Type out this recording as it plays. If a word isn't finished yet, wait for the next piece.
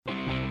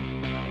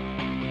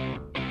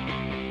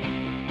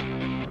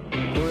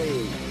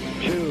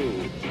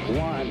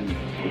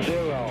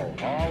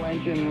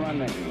Ignition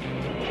running.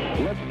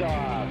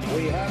 Liftoff.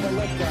 We have a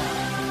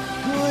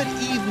liftoff. Good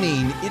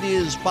evening. It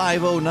is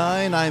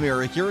 5:09. I'm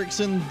Erick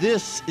Erickson.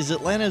 This is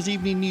Atlanta's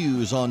Evening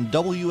News on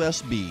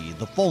WSB.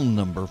 The phone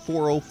number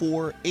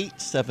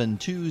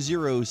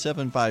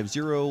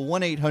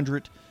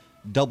 404-872-0750,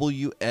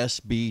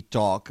 1-800-WSB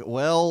Talk.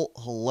 Well,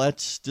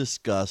 let's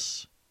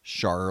discuss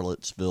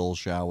Charlottesville,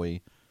 shall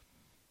we?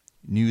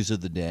 News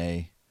of the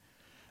day.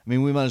 I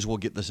mean, we might as well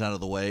get this out of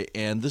the way.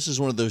 And this is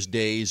one of those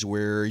days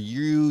where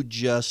you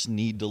just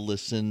need to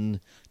listen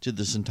to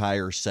this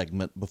entire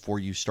segment before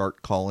you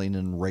start calling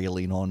and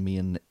railing on me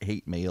and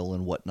hate mail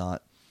and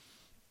whatnot.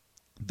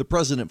 The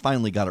president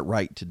finally got it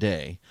right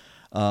today.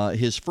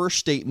 His first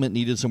statement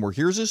needed some work.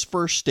 Here's his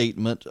first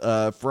statement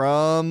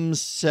from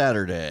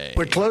Saturday.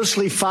 We're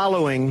closely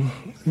following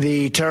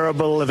the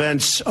terrible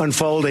events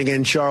unfolding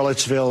in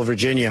Charlottesville,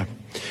 Virginia.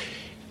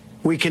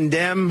 We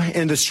condemn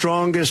in the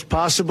strongest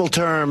possible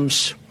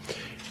terms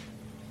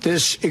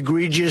this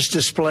egregious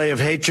display of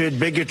hatred,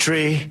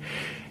 bigotry,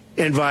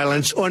 and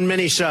violence on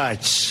many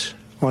sides.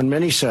 On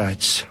many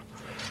sides.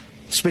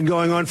 It's been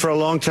going on for a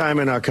long time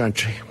in our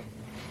country.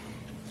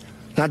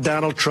 Not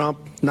Donald Trump,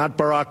 not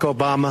Barack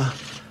Obama.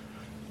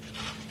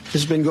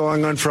 This has been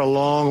going on for a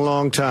long,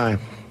 long time.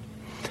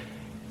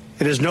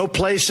 It has no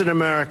place in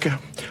America.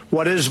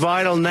 What is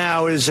vital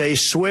now is a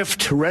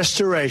swift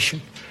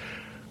restoration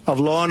of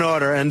law and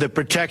order and the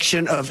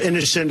protection of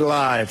innocent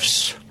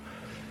lives.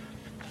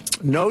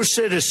 No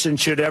citizen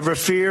should ever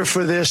fear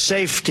for their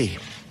safety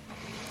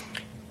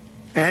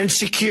and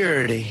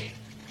security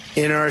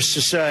in our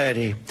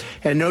society,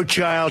 and no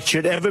child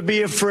should ever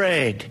be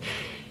afraid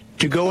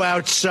to go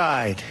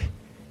outside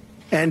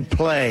and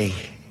play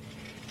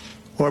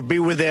or be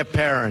with their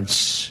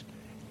parents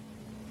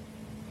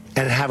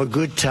and have a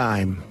good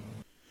time.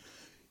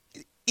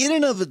 In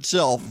and of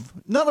itself,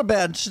 not a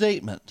bad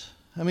statement.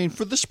 I mean,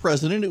 for this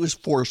president, it was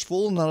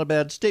forceful, not a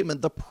bad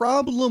statement. The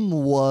problem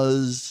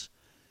was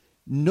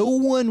no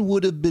one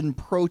would have been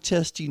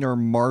protesting or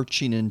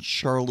marching in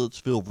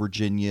Charlottesville,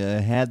 Virginia,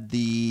 had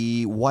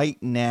the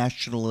white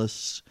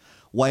nationalists,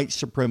 white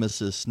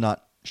supremacists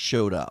not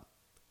showed up.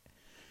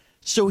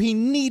 So he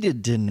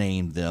needed to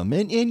name them.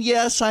 And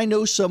yes, I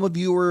know some of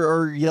you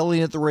are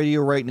yelling at the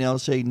radio right now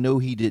saying, no,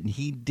 he didn't.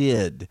 He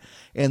did.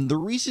 And the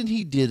reason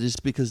he did is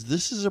because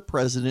this is a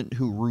president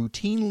who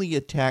routinely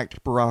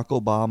attacked Barack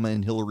Obama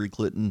and Hillary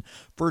Clinton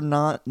for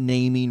not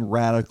naming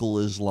radical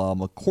Islam.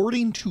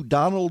 According to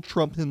Donald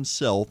Trump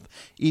himself,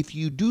 if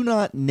you do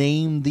not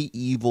name the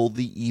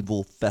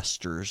evil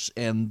festers.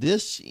 And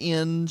this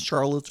in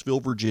Charlottesville,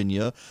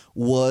 Virginia,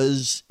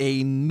 was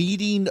a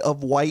meeting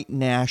of white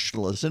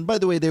nationalists. And by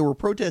the way, they were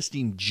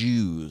protesting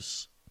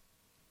Jews.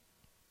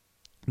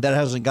 That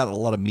hasn't gotten a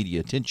lot of media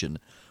attention,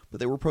 but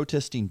they were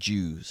protesting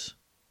Jews.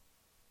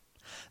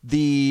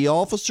 The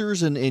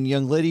officers and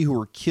young lady who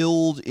were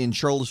killed in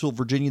Charlottesville,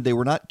 Virginia, they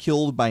were not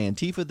killed by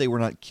Antifa. They were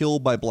not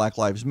killed by Black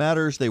Lives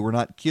Matters. They were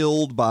not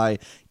killed by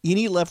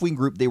any left-wing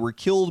group. They were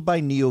killed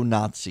by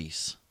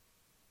neo-Nazis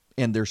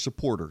and their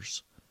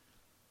supporters.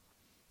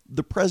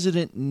 The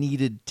president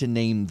needed to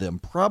name them.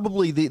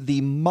 Probably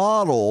the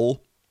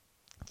model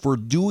for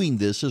doing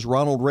this is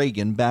Ronald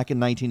Reagan back in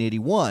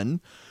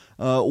 1981,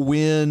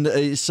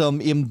 when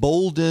some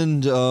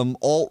emboldened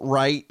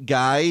alt-right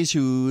guys,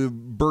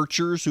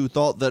 Birchers, who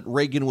thought that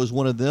Reagan was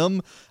one of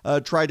them,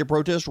 tried to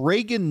protest.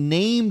 Reagan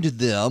named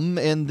them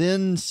and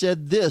then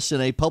said this in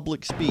a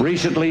public speech.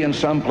 Recently, in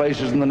some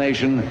places in the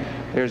nation,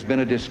 there's been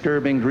a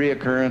disturbing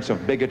reoccurrence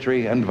of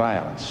bigotry and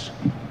violence.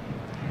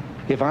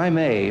 If I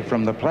may,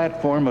 from the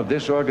platform of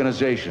this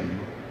organization,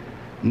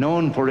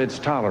 known for its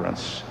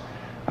tolerance,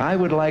 I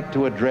would like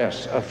to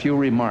address a few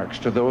remarks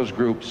to those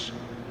groups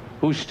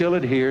who still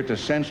adhere to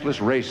senseless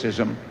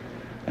racism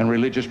and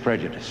religious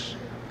prejudice.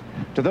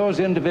 To those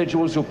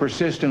individuals who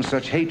persist in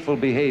such hateful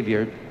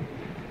behavior,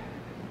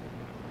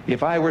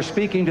 if I were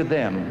speaking to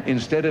them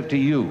instead of to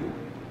you,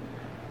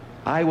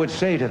 I would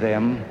say to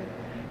them,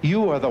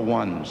 you are the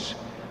ones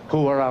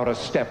who are out of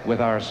step with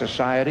our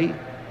society.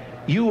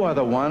 You are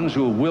the ones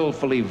who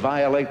willfully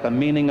violate the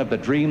meaning of the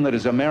dream that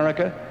is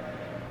America.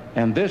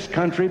 And this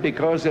country,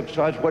 because of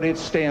what it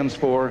stands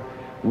for,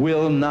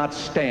 will not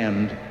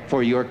stand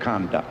for your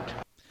conduct.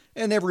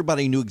 And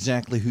everybody knew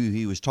exactly who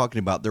he was talking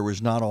about. There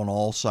was not on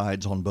all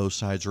sides, on both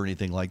sides, or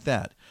anything like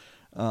that.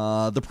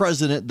 The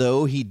president,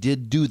 though, he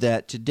did do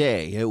that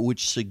today,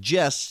 which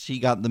suggests he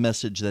got the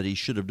message that he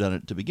should have done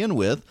it to begin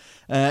with.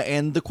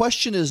 And the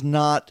question is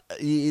not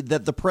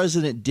that the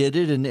president did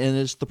it and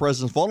it's the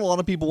president's fault. A lot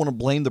of people want to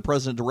blame the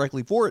president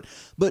directly for it.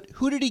 But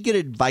who did he get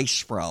advice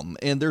from?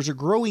 And there's a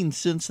growing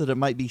sense that it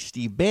might be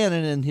Steve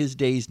Bannon, and his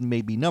days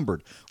may be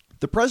numbered.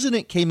 The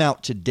president came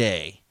out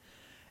today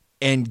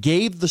and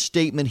gave the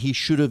statement he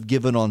should have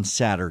given on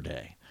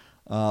Saturday.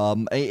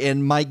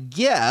 And my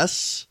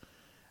guess,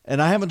 and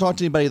I haven't talked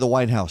to anybody at the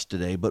White House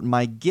today, but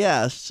my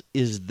guess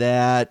is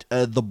that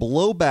the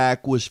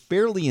blowback was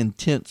fairly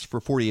intense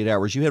for 48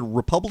 hours. You had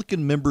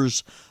Republican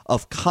members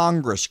of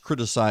Congress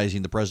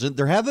criticizing the president.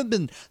 There haven't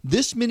been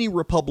this many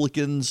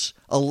Republicans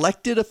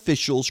elected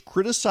officials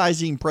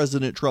criticizing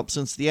President Trump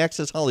since the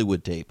Access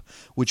Hollywood tape,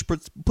 which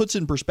puts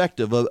in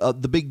perspective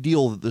the big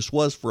deal that this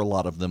was for a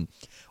lot of them.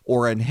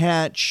 Orrin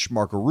Hatch,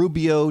 Marco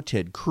Rubio,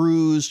 Ted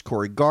Cruz,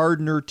 Cory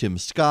Gardner, Tim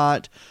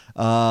Scott,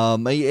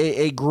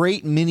 a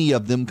great many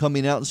of them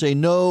coming out and saying,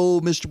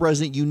 no, Mr.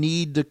 President, you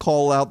need to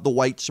call out the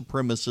white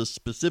supremacists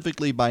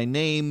specifically by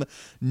name.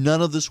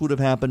 None of this would have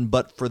happened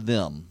but for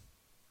them.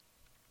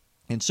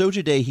 And so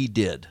today he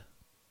did.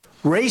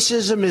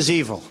 Racism is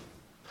evil,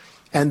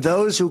 and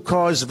those who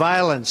cause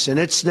violence in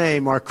its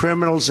name are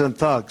criminals and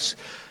thugs,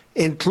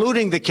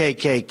 including the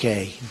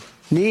KKK,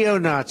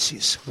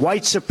 neo-Nazis,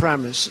 white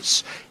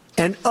supremacists,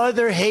 and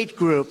other hate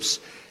groups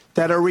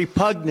that are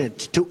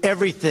repugnant to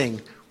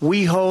everything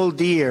we hold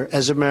dear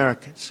as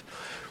Americans.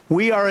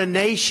 We are a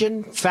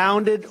nation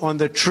founded on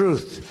the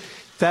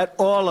truth that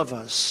all of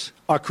us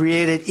are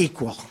created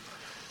equal.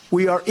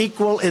 We are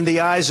equal in the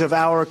eyes of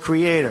our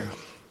Creator.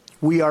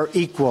 We are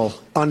equal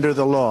under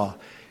the law,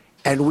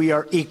 and we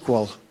are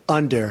equal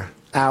under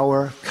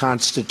our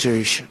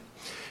Constitution.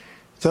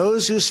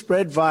 Those who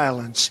spread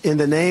violence in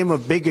the name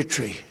of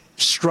bigotry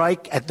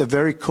strike at the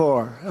very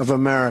core of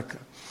America.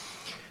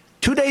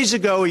 2 days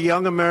ago, a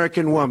young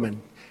American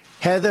woman,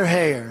 Heather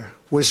Heyer,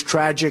 was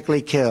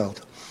tragically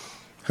killed.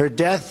 Her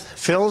death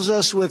fills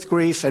us with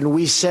grief, and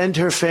we send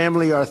her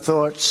family our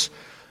thoughts,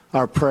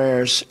 our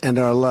prayers, and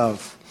our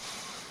love.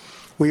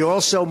 We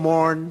also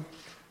mourn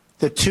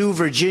the 2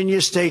 Virginia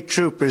state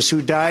troopers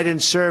who died in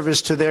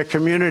service to their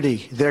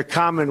community, their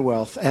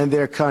Commonwealth, and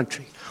their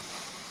country.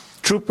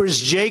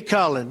 Troopers Jay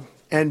Cullen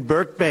and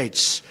Burt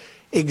Bates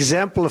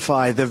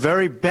exemplify the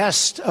very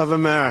best of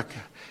America,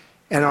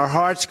 and our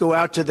hearts go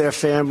out to their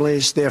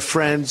families, their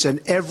friends, and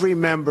every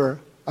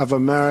member of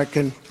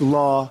American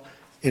law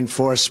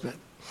enforcement.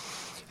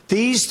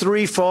 These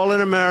 3 fallen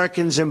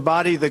Americans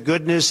embody the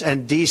goodness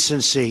and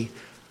decency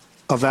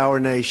of our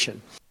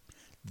nation.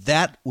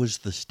 That was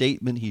the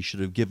statement he should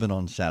have given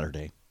on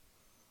Saturday.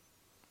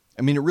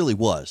 I mean, it really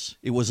was.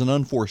 It was an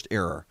unforced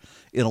error.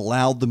 It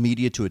allowed the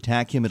media to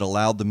attack him. It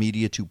allowed the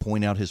media to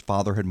point out his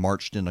father had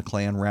marched in a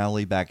Klan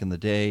rally back in the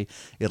day.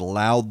 It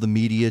allowed the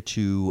media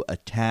to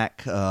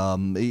attack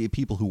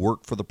people who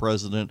work for the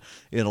president.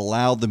 It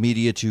allowed the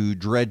media to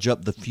dredge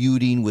up the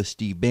feuding with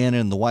Steve Bannon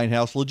in the White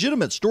House.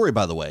 Legitimate story,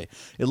 by the way.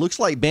 It looks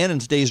like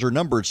Bannon's days are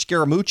numbered.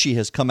 Scaramucci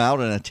has come out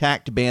and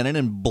attacked Bannon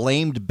and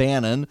blamed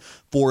Bannon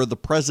for the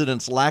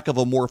president's lack of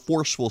a more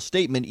forceful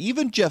statement.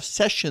 Even Jeff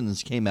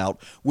Sessions came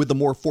out with a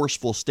more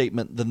forceful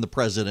statement than the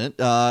president.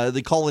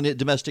 They calling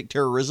it domestic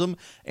terrorism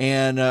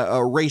and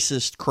a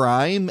racist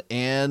crime,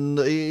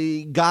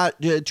 and got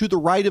to the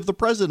right of the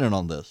president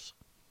on this,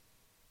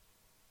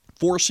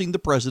 forcing the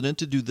president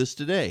to do this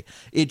today.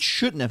 It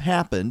shouldn't have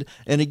happened.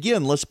 And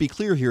again, let's be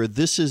clear here.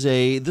 This is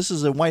a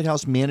White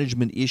House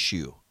management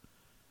issue.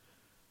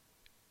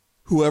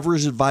 Whoever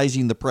is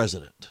advising the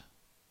president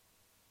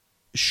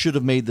should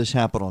have made this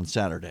happen on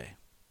Saturday.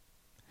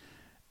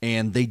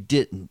 And they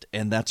didn't,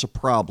 and that's a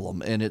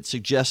problem. And it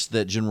suggests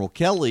that General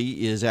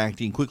Kelly is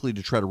acting quickly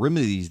to try to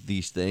remedy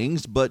these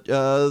things, but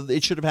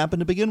it should have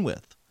happened to begin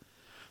with.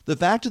 The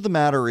fact of the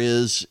matter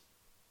is,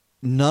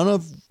 none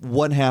of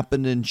what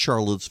happened in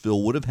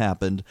Charlottesville would have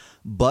happened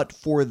but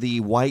for the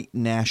white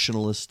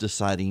nationalists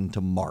deciding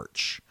to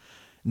march.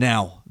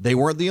 Now, they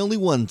weren't the only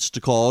ones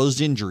to cause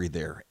injury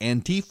there.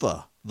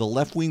 Antifa, the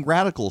left-wing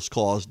radicals,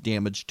 caused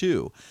damage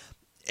too.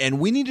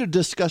 And we need to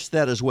discuss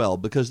that as well,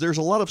 because there's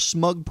a lot of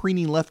smug,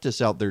 preening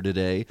leftists out there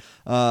today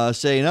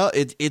saying, "Oh,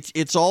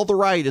 it's all the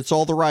right. It's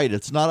all the right.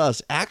 It's not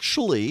us."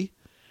 Actually,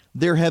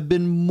 there have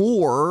been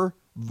more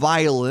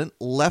violent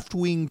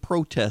left-wing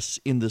protests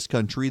in this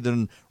country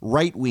than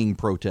right-wing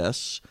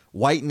protests,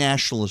 white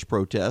nationalist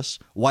protests,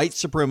 white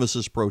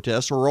supremacist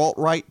protests, or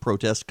alt-right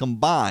protests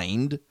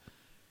combined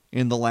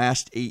in the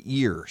last 8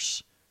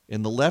 years.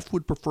 And the left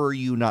would prefer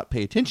you not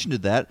pay attention to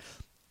that.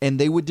 And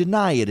they would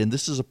deny it, and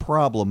this is a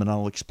problem, and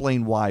I'll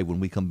explain why when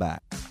we come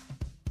back.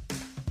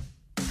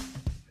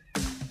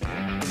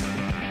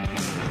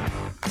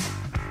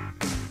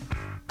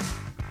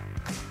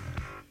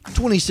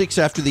 "26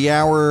 after the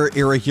hour,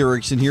 Erick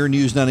Erickson here,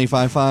 News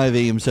 95.5,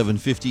 AM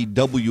 750,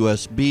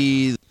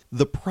 WSB.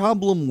 The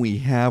problem we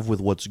have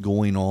with what's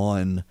going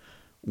on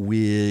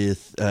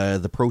with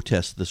the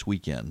protests this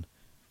weekend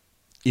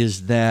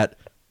is that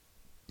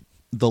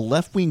the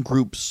left-wing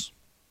groups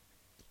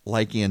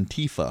like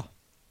Antifa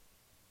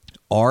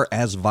are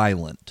as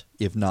violent,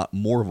 if not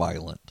more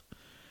violent,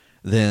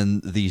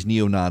 than these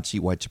neo-Nazi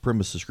white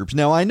supremacist groups.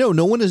 Now, I know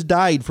no one has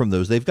died from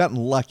those. They've gotten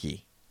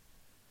lucky.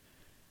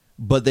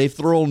 But they've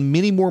thrown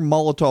many more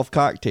Molotov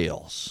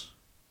cocktails.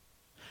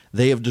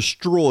 They have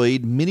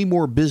destroyed many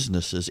more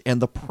businesses.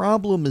 And the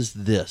problem is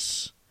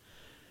this.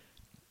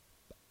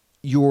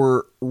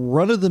 Your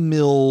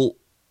run-of-the-mill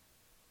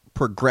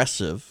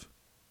progressive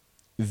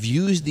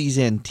views these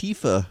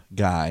Antifa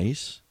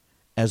guys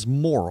as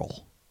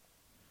moral,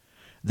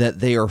 that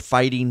they are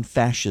fighting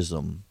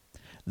fascism.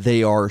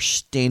 They are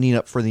standing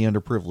up for the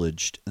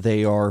underprivileged.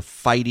 They are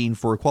fighting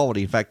for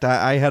equality. In fact,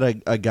 I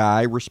had a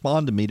guy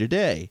respond to me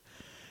today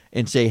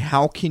and say,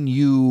 how can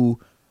you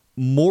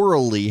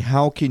morally,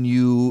 how can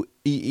you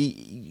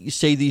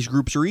say these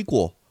groups are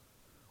equal?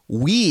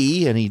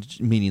 We, and he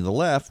meaning the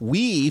left,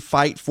 we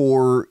fight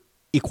for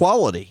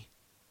equality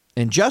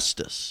and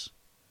justice.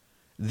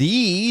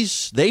 They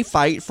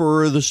fight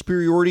for the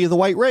superiority of the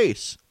white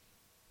race.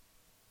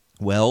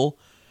 Well,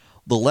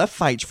 the left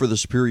fights for the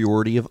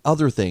superiority of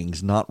other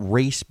things, not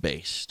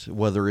race-based,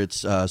 whether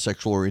it's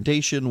sexual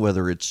orientation,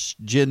 whether it's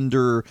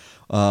gender,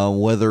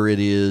 whether it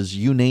is,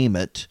 you name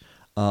it.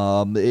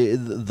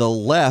 The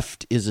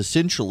left is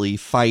essentially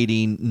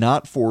fighting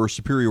not for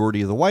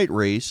superiority of the white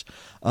race,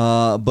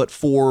 but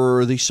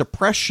for the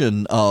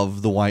suppression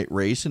of the white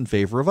race in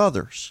favor of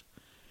others.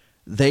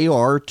 They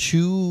are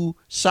two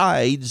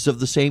sides of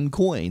the same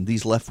coin,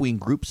 these left-wing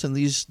groups and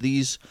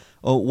these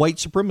white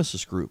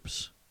supremacist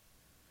groups.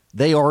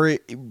 They are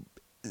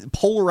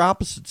polar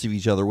opposites of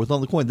each other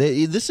within the coin.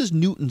 This is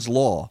Newton's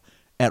law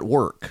at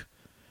work.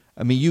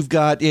 I mean, you've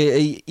got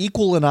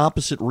equal and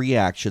opposite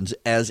reactions.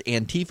 As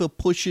Antifa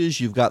pushes,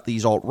 you've got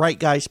these alt-right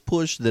guys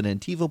push, then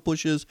Antifa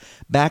pushes,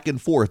 back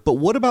and forth. But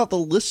what about the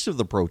list of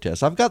the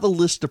protests? I've got the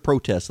list of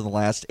protests in the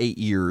last 8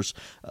 years.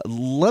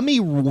 Let me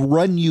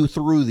run you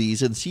through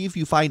these and see if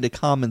you find a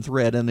common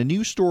thread and a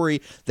new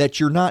story that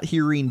you're not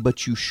hearing,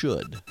 but you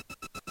should.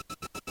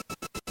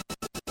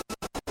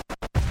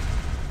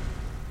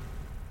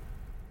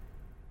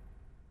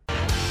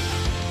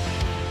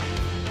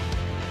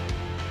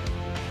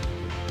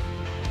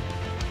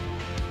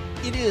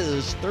 It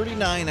is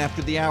 39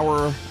 after the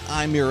hour.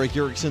 I'm Erick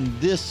Erickson.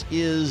 This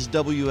is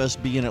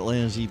WSB in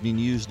Atlanta's Evening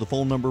News. The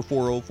phone number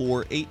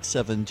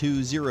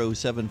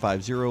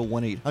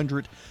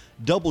 404-872-0750,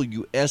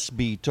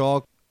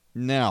 1-800-WSB-TALK.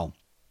 Now,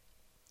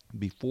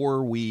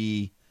 before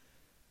we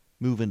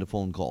move into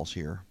phone calls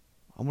here,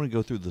 I'm going to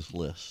go through this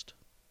list.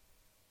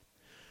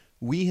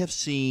 We have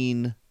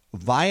seen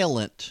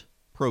violent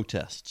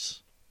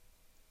protests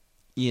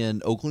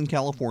in Oakland,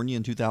 California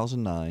in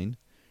 2009,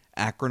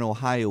 Akron,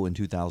 Ohio in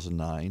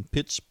 2009,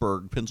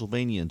 Pittsburgh,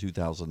 Pennsylvania in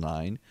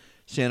 2009,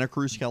 Santa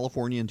Cruz,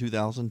 California in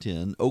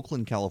 2010,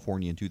 Oakland,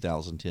 California in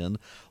 2010,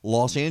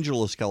 Los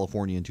Angeles,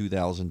 California in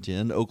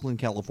 2010, Oakland,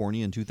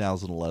 California in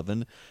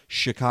 2011,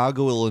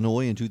 Chicago,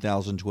 Illinois in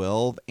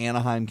 2012,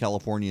 Anaheim,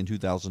 California in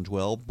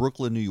 2012,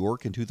 Brooklyn, New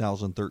York in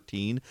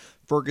 2013,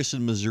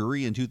 Ferguson,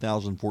 Missouri in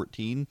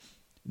 2014,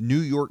 New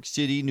York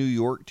City, New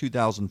York,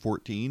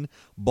 2014,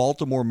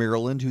 Baltimore,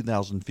 Maryland,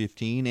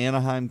 2015,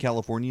 Anaheim,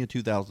 California,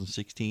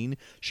 2016,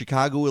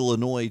 Chicago,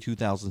 Illinois,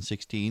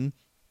 2016,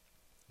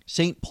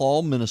 St.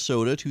 Paul,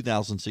 Minnesota,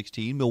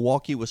 2016,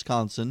 Milwaukee,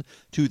 Wisconsin,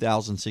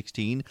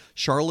 2016,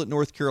 Charlotte,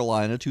 North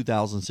Carolina,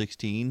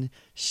 2016,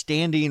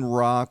 Standing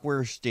Rock,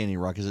 where's Standing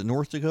Rock? Is it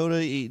North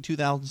Dakota,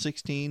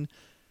 2016?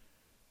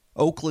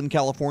 Oakland,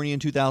 California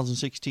in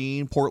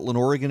 2016, Portland,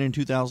 Oregon in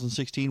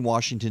 2016,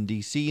 Washington,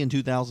 D.C. in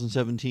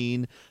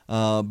 2017,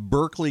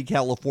 Berkeley,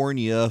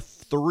 California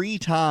 3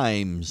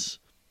 times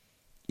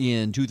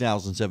in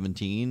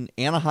 2017,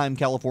 Anaheim,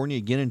 California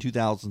again in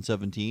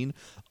 2017,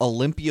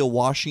 Olympia,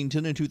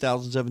 Washington in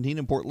 2017,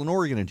 and Portland,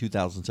 Oregon in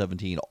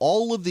 2017.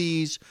 All of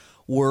these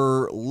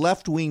were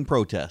left-wing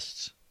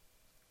protests.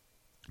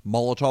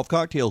 Molotov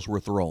cocktails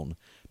were thrown.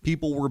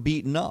 People were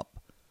beaten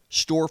up.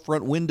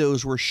 Storefront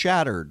windows were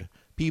shattered.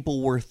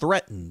 People were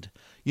threatened.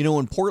 You know,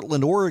 in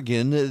Portland,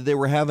 Oregon, they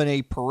were having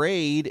a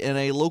parade, and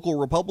a local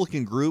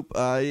Republican group,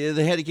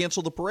 they had to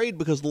cancel the parade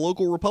because the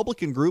local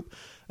Republican group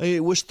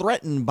was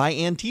threatened by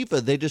Antifa.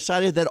 They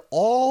decided that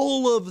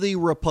all of the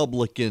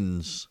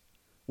Republicans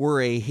were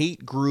a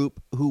hate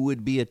group who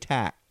would be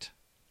attacked.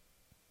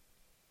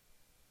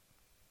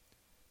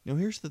 Now,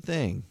 here's the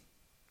thing.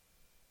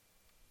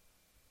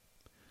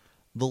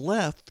 The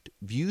left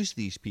views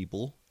these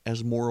people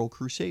as moral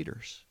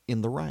crusaders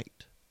in the right.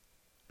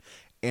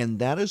 And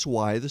that is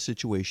why the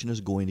situation is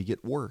going to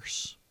get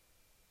worse.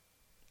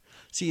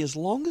 See, as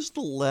long as the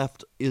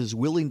left is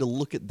willing to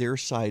look at their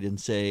side and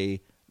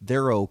say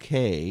they're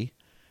okay,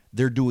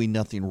 they're doing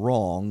nothing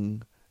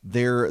wrong,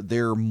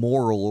 they're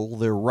moral,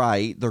 they're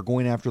right, they're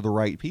going after the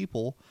right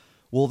people,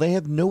 well, they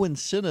have no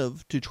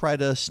incentive to try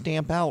to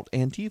stamp out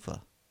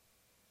Antifa.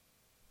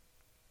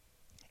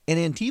 And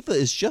Antifa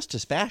is just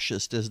as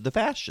fascist as the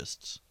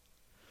fascists.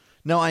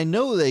 Now, I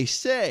know they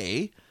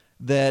say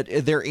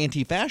that they're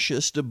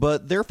anti-fascist,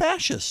 but they're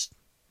fascist.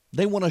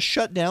 They want to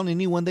shut down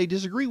anyone they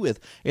disagree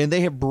with. And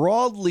they have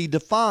broadly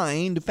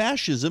defined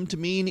fascism to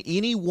mean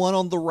anyone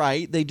on the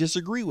right they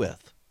disagree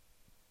with.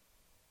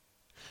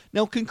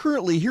 Now,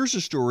 concurrently, here's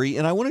a story,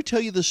 and I want to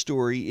tell you the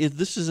story.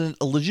 This is a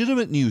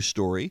legitimate news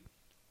story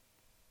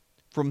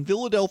from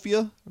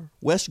Philadelphia,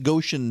 West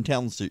Goshen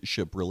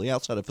Township, really,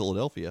 outside of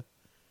Philadelphia.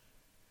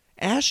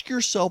 Ask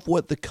yourself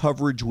what the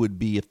coverage would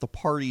be if the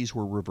parties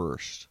were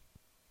reversed.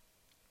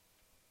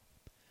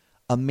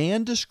 A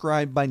man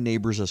described by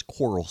neighbors as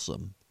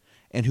quarrelsome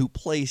and who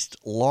placed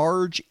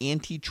large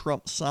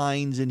anti-Trump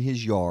signs in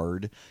his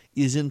yard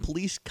is in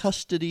police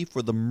custody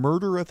for the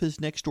murder of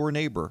his next-door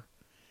neighbor,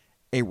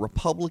 a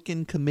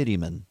Republican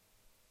committeeman.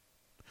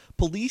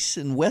 Police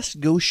in West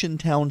Goshen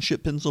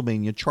Township,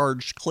 Pennsylvania,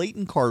 charged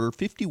Clayton Carter,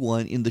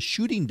 51, in the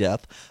shooting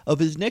death of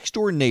his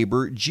next-door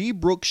neighbor, G.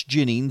 Brooks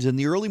Jennings, in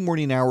the early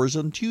morning hours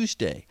on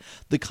Tuesday.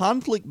 The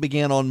conflict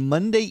began on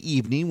Monday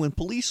evening when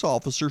police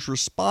officers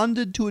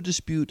responded to a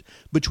dispute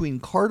between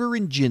Carter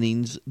and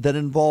Jennings that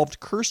involved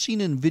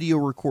cursing and video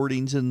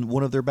recordings in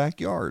one of their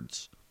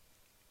backyards.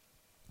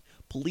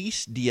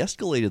 Police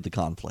de-escalated the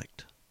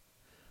conflict.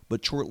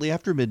 But shortly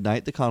after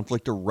midnight, the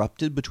conflict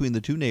erupted between the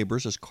two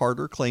neighbors as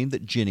Carter claimed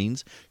that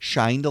Jennings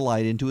shined a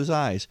light into his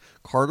eyes.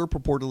 Carter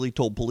purportedly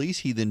told police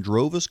he then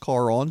drove his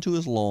car onto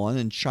his lawn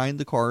and shined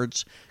the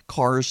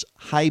car's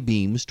high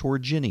beams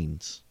toward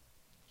Jennings.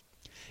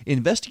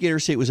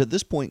 Investigators say it was at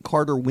this point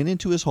Carter went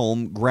into his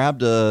home,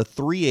 grabbed a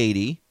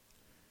 .380,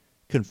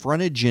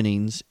 confronted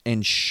Jennings,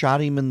 and shot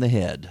him in the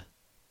head.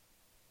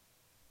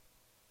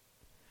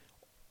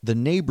 The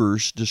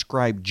neighbors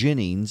described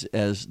Jennings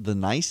as the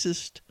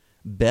nicest,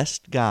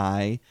 best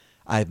guy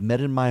I've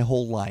met in my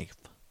whole life.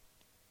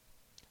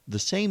 The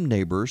same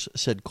neighbors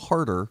said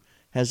Carter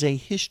has a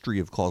history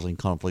of causing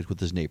conflict with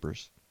his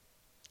neighbors.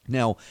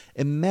 Now,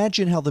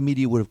 imagine how the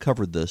media would have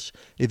covered this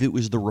if it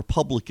was the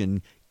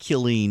Republican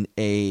killing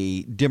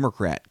a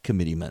Democrat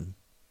committeeman.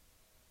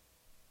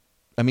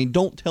 I mean,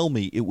 don't tell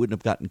me it wouldn't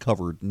have gotten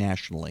covered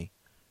nationally.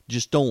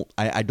 Just don't.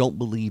 I don't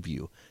believe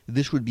you.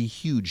 This would be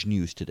huge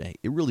news today.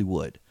 It really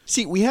would.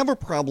 See, we have a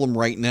problem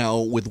right now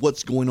with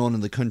what's going on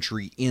in the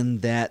country in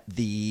that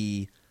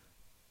the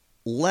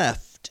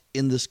left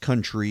in this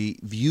country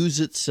views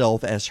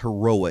itself as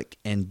heroic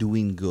and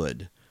doing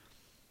good.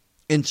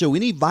 And so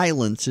any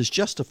violence is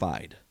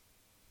justified.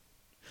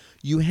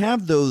 You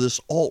have, though, this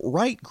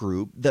alt-right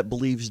group that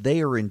believes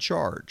they are in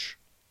charge.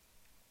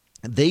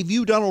 They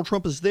view Donald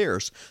Trump as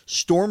theirs.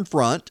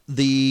 Stormfront,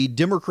 the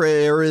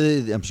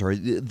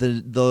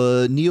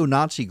the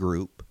neo-Nazi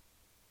group,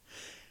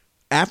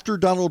 after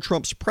Donald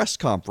Trump's press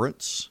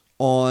conference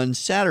on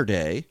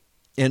Saturday,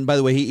 and by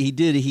the way,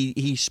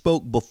 he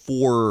spoke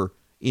before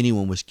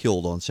anyone was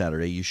killed on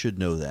Saturday. You should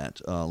know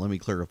that. Let me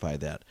clarify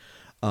that.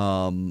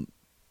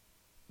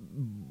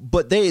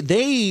 But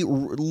they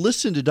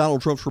listened to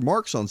Donald Trump's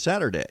remarks on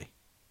Saturday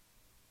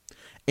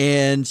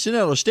and sent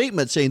out a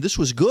statement saying this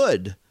was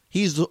good.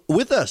 He's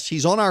with us.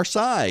 He's on our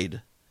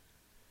side.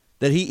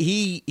 That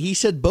he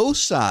said both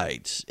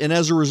sides. And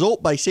as a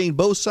result, by saying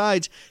both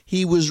sides,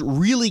 he was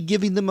really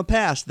giving them a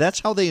pass. That's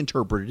how they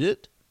interpreted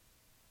it.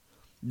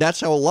 That's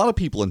how a lot of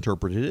people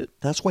interpreted it.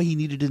 That's why he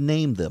needed to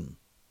name them.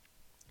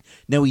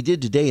 Now, he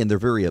did today, and they're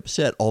very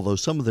upset, although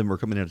some of them are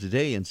coming out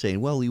today and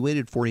saying, well, he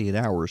waited 48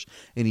 hours,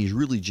 and he's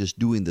really just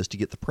doing this to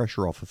get the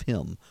pressure off of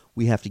him.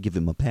 We have to give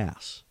him a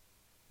pass.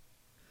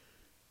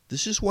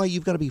 This is why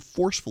you've got to be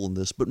forceful in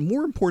this. But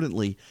more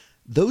importantly,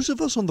 those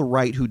of us on the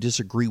right who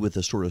disagree with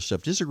this sort of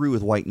stuff, disagree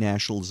with white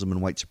nationalism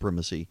and white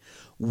supremacy,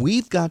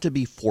 we've got to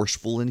be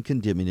forceful in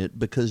condemning it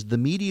because the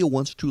media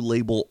wants to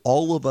label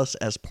all of us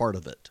as part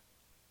of it.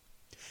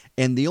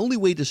 And the only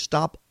way to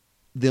stop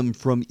them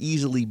from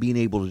easily being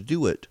able to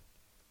do it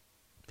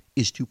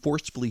is to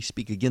forcefully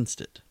speak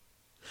against it.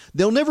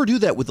 They'll never do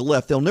that with the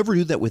left. They'll never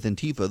do that with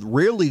Antifa.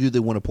 Rarely do they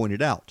want to point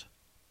it out.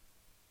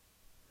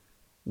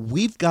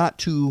 We've got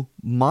to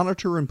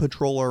monitor and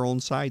patrol our own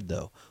side,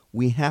 though.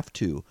 We have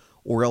to,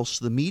 or else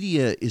the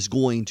media is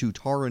going to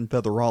tar and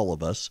feather all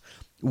of us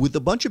with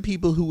a bunch of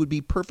people who would be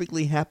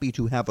perfectly happy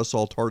to have us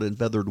all tarred and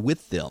feathered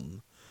with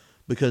them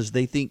because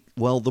they think,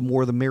 well, the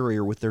more the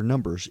merrier with their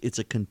numbers. It's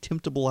a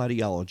contemptible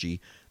ideology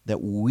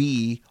that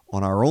we,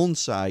 on our own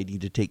side,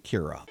 need to take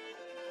care of.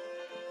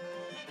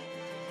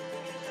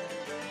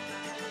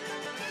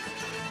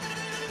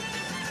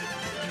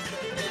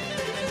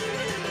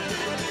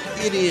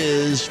 It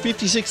is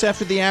 56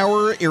 after the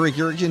hour. Erick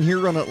Erickson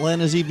here on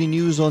Atlanta's Evening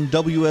News on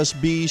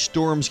WSB.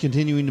 Storms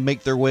continuing to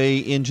make their way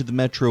into the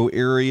metro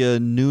area.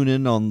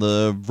 Noonan on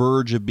the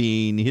verge of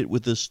being hit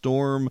with this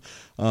storm.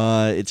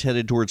 It's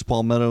headed towards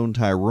Palmetto and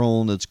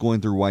Tyrone. It's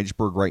going through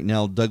Whitesburg right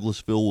now.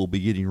 Douglasville will be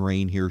getting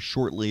rain here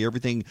shortly.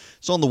 Everything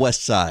is on the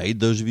west side.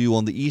 Those of you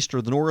on the east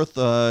or the north,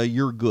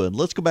 you're good.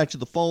 Let's go back to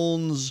the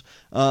phones.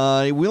 We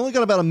only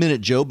got about a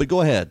minute, Joe, but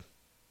go ahead.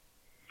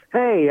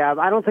 Hey,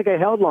 I don't think I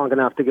held long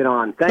enough to get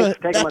on. Thanks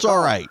for taking my That's call.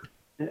 all right.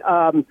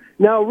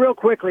 No, real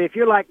quickly, if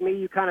you're like me,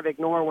 you kind of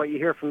ignore what you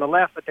hear from the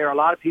left, but there are a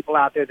lot of people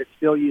out there that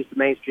still use the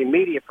mainstream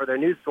media for their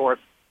news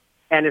source,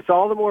 and it's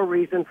all the more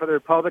reason for the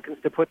Republicans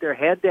to put their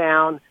head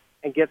down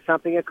and get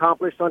something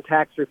accomplished on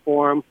tax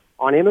reform,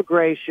 on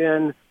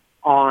immigration,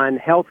 on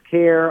health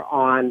care,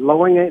 on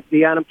lowering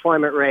the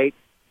unemployment rate.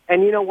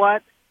 And you know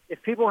what?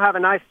 If people have a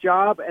nice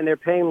job and they're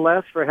paying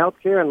less for health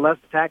care and less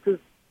taxes,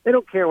 they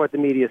don't care what the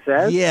media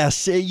says.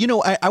 Yes.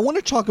 I want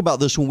to talk about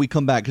this when we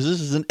come back because this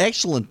is an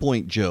excellent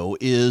point, Joe,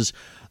 is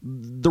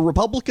the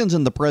Republicans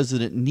and the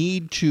president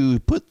need to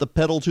put the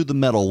pedal to the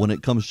metal when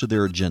it comes to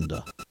their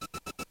agenda.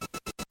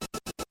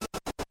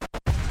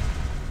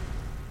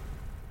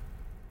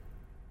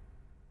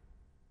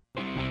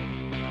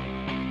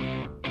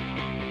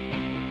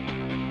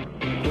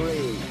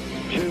 Three,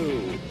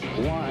 two,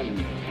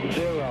 one,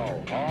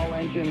 zero. All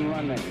engine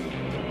running.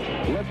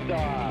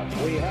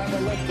 Liftoff. We have a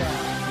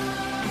liftoff.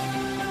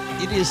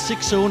 It is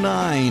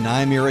 6:09.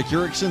 I'm Erick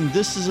Erickson.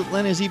 This is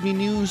Atlanta's Evening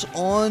News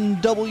on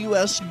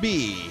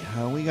WSB.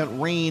 We got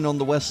rain on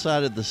the west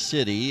side of the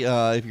city.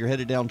 If you're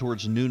headed down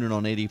towards Noonan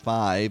on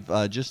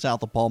 85, just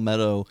south of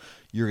Palmetto,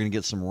 you're going to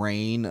get some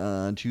rain.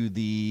 To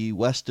the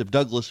west of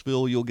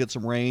Douglasville, you'll get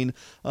some rain.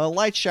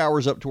 Light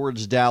showers up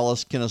towards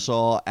Dallas,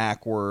 Kennesaw,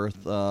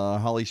 Ackworth,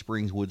 Holly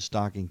Springs,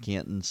 Woodstock, and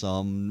Canton,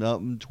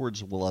 some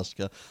towards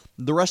Waleska.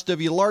 The rest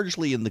of you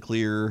largely in the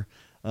clear.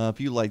 A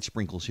few light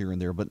sprinkles here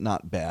and there, but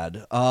not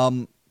bad.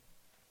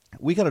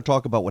 We got to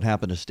talk about what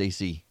happened to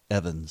Stacey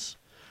Evans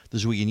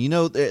this weekend. You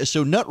know,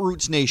 so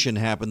Nutroots Nation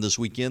happened this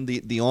weekend.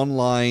 The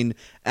online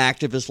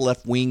activist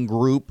left-wing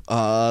group.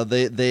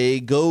 They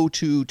go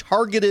to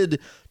targeted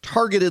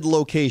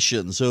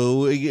locations.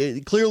 So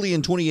clearly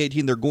in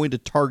 2018, they're going to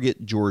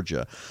target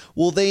Georgia.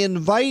 Well, they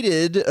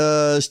invited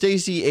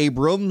Stacey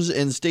Abrams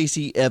and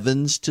Stacey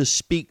Evans to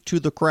speak to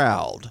the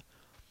crowd.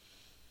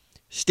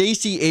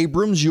 Stacey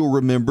Abrams, you'll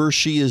remember,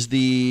 she was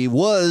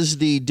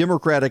the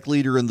Democratic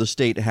leader in the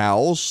state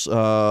house,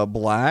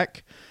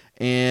 black,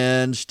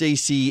 and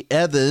Stacey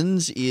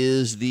Evans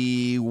is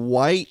the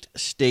white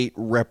state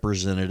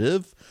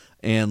representative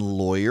and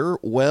lawyer.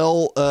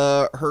 Well,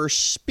 her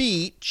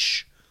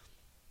speech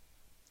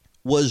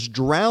was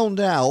drowned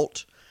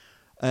out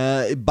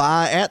at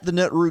the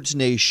Netroots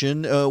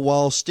Nation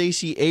while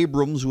Stacey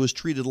Abrams was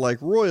treated like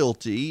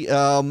royalty.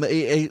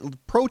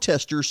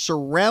 Protesters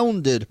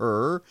surrounded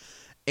her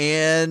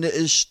and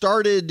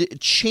started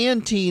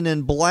chanting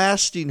and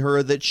blasting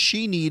her that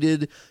she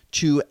needed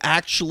to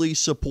actually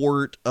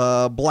support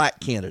black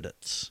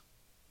candidates.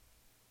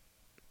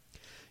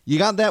 You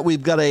got that?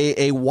 We've got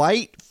a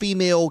white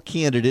female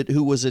candidate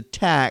who was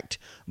attacked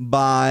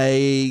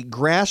by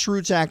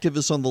grassroots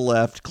activists on the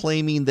left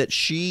claiming that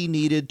she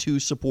needed to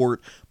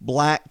support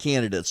black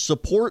candidates.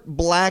 Support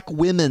black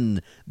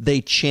women,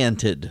 they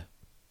chanted.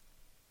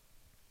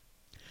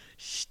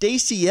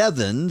 Stacey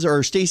Abrams,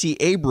 or Stacey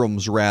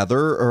Evans'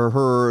 rival,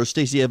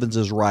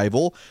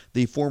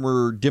 the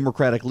former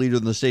Democratic leader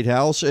in the state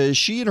house,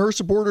 she and her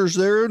supporters,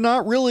 they're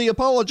not really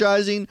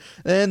apologizing,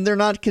 and they're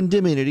not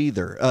condemning it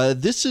either.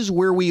 This is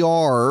where we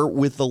are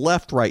with the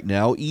left right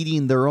now,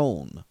 eating their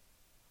own.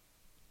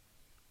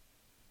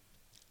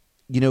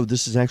 You know,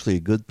 this is actually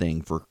a good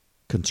thing for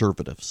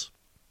conservatives.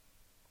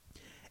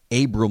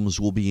 Abrams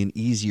will be an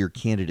easier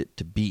candidate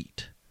to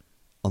beat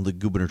on the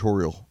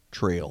gubernatorial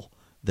trail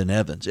than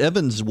Evans.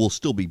 Evans will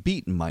still be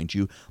beaten, mind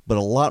you, but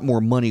a lot more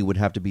money would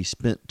have to be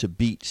spent to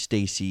beat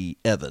Stacey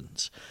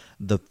Evans.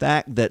 The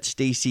fact that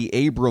Stacey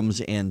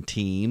Abrams and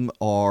team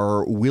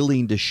are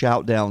willing to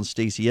shout down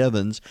Stacey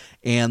Evans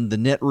and the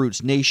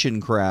Netroots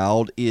Nation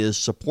crowd is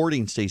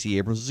supporting Stacey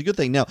Abrams is a good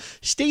thing. Now,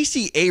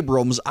 Stacey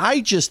Abrams,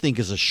 I just think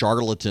is a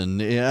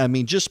charlatan. I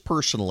mean, just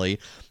personally,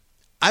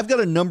 I've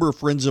got a number of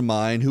friends of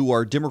mine who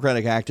are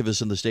Democratic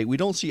activists in the state. We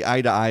don't see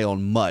eye to eye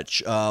on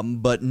much,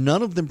 but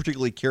none of them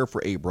particularly care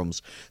for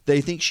Abrams.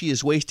 They think she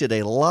has wasted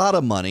a lot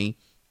of money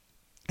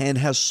and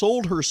has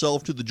sold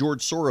herself to the George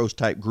Soros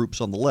type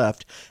groups on the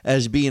left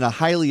as being a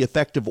highly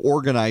effective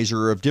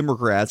organizer of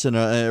Democrats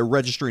and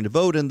registering to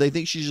vote, and they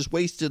think she's just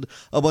wasted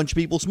a bunch of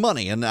people's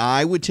money. And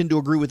I would tend to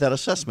agree with that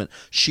assessment.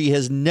 She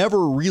has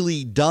never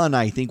really done,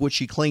 I think, what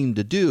she claimed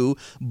to do,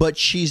 but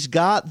she's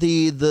got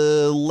the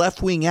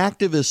left-wing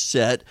activist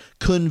set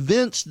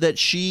convinced that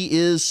she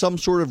is some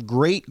sort of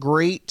great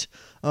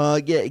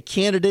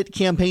candidate,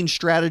 campaign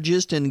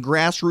strategist, and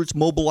grassroots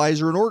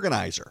mobilizer and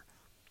organizer.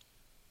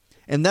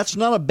 And that's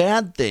not a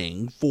bad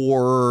thing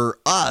for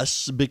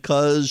us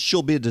because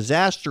she'll be a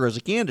disaster as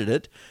a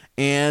candidate,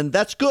 and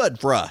that's good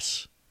for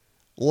us.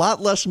 A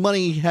lot less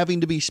money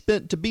having to be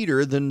spent to beat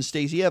her than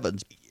Stacey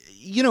Evans.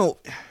 You know,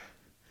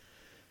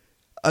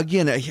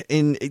 again,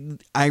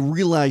 and I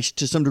realize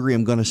to some degree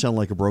I'm going to sound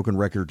like a broken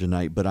record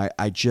tonight, but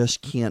I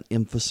just can't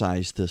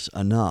emphasize this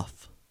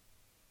enough.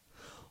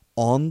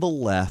 On the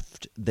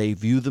left, they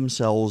view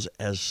themselves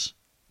as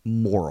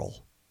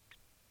moral.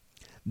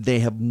 They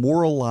have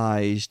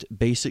moralized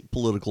basic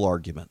political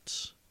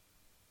arguments.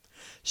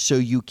 So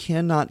you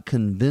cannot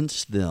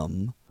convince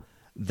them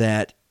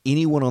that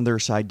anyone on their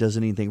side does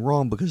anything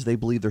wrong because they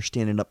believe they're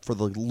standing up for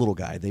the little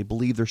guy. They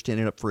believe they're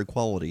standing up for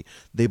equality.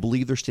 They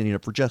believe they're standing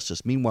up for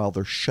justice. Meanwhile,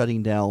 they're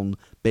shutting down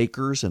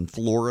bakers and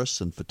florists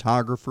and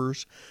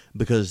photographers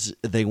because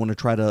they want to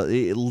try to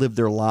live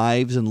their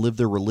lives and live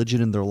their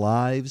religion in their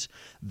lives.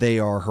 They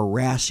are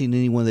harassing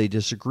anyone they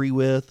disagree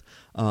with.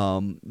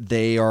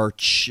 They are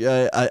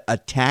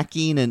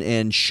attacking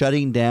and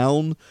shutting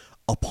down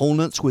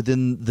opponents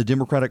within the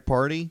Democratic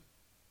Party.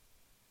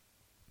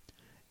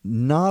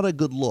 Not a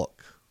good look.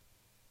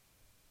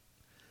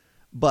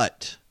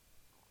 But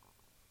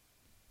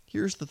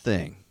here's the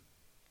thing.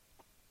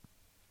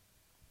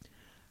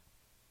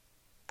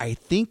 I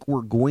think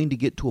we're going to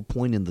get to a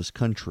point in this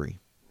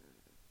country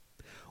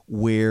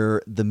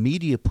where the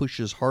media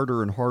pushes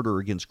harder and harder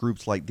against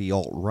groups like the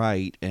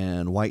alt-right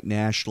and white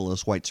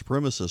nationalists, white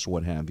supremacists,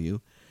 what have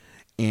you,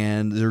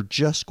 and they're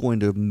just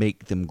going to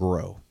make them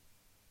grow.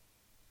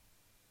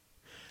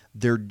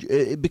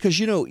 Because,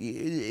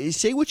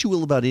 say what you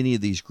will about any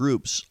of these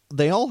groups,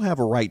 they all have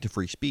a right to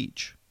free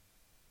speech.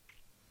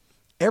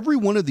 Every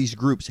one of these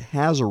groups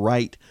has a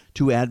right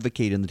to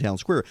advocate in the town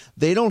square.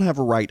 They don't have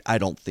a right, I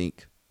don't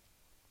think,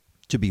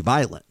 to be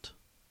violent.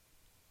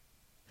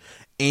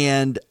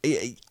 And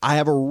I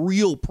have a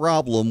real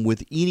problem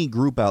with any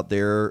group out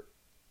there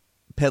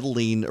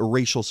peddling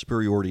racial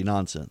superiority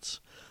nonsense.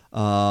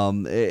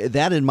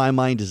 That, in my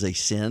mind, is a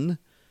sin.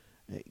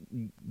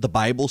 The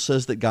Bible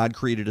says that God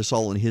created us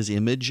all in his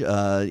image,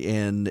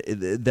 and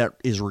that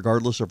is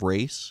regardless of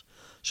race.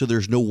 So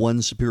there's no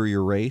one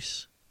superior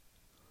race.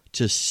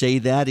 To say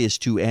that is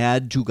to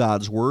add to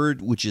God's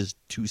word, which is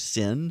to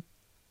sin.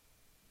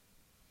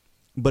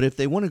 But if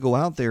they want to go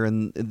out there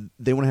and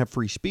they want to have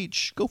free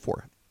speech, go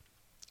for it.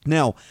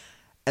 Now,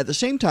 at the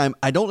same time,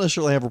 I don't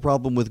necessarily have a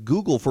problem with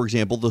Google, for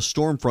example, the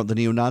Stormfront, the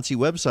neo-Nazi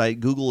website.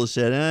 Google has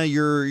said,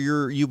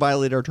 you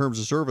violate our terms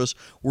of service.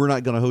 We're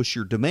not going to host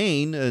your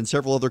domain. And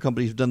several other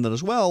companies have done that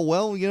as well.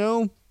 Well,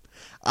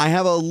 I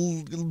have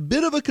a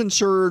bit of a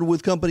concern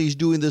with companies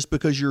doing this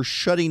because you're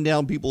shutting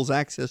down people's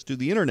access to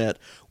the internet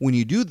when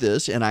you do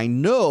this. And I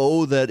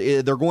know that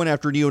they're going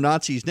after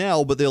neo-Nazis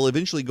now, but they'll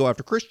eventually go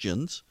after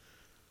Christians.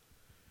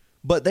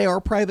 But they are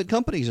private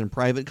companies, and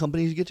private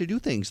companies get to do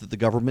things that the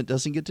government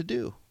doesn't get to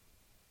do.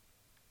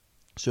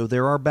 So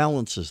there are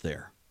balances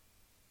there.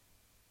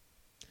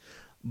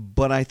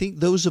 But I think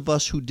those of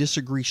us who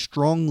disagree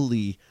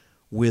strongly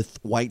with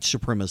white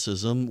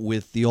supremacism,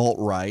 with the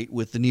alt-right,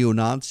 with the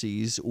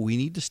neo-Nazis, we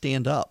need to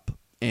stand up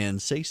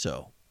and say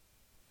so.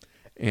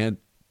 And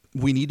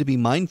we need to be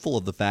mindful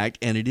of the fact,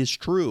 and it is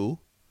true,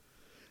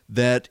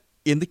 that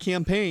in the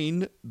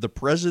campaign, the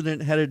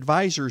president had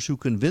advisors who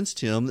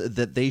convinced him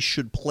that they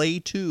should play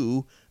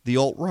to the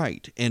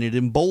alt-right, and it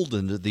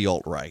emboldened the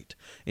alt-right.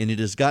 And it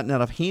has gotten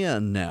out of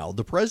hand now.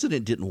 The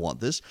president didn't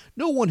want this.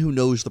 No one who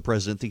knows the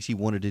president thinks he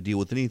wanted to deal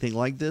with anything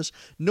like this.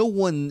 No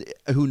one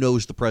who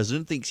knows the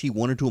president thinks he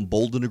wanted to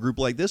embolden a group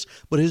like this,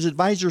 but his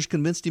advisors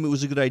convinced him it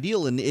was a good idea,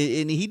 and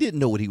he didn't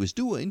know what he was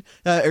doing.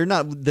 Or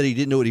not that he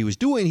didn't know what he was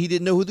doing, he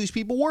didn't know who these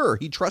people were.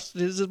 He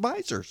trusted his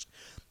advisors.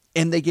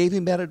 And they gave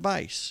him bad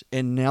advice,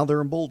 and now they're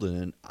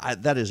emboldened,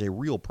 and that is a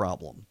real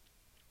problem.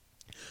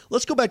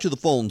 Let's go back to the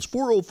phones,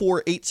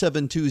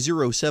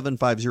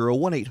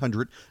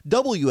 404-872-0750,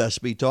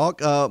 1-800-WSB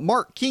Talk.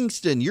 Mark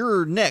Kingston,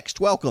 you're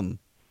next. Welcome.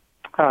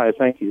 Hi,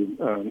 thank you,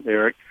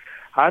 Eric.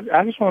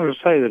 I just wanted to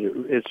say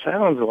that it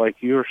sounds like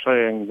you're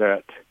saying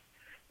that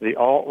the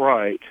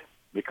alt-right,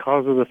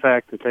 because of the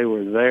fact that they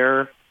were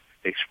there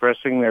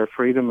expressing their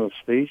freedom of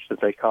speech, that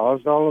they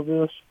caused all of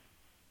this?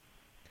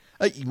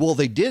 Well,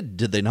 they did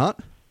they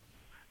not?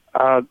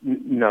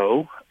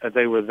 No,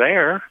 they were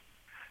there,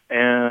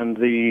 and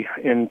the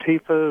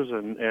Antifas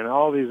and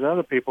all these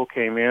other people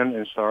came in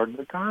and started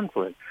the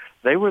conflict.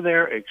 They were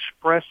there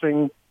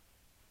expressing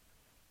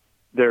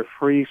their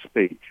free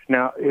speech.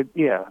 Now,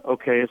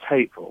 it's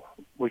hateful.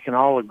 We can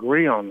all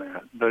agree on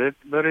that, but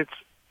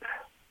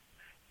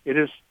it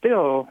is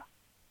still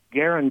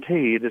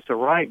guaranteed. It's a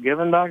right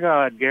given by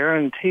God,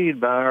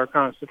 guaranteed by our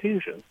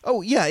Constitution.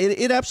 Oh, yeah,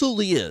 it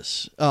absolutely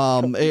is.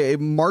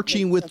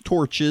 Marching with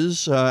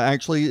torches,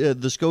 actually,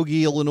 the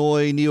Skokie,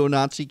 Illinois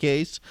neo-Nazi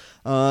case,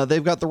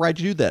 they've got the right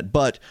to do that.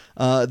 But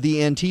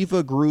the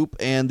Antifa group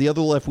and the other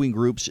left-wing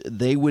groups,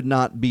 they would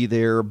not be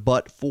there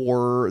but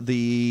for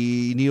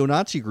the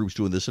neo-Nazi groups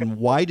doing this. And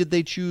why did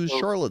they choose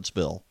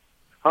Charlottesville?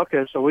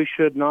 Okay, so we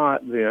should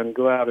not then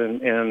go out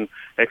and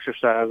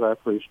exercise our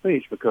free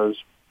speech because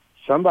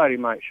somebody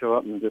might show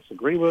up and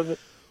disagree with it.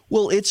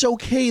 Well, it's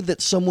okay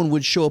that someone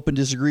would show up and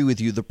disagree with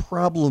you. The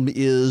problem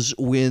is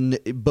when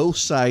both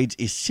sides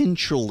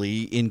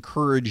essentially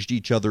encouraged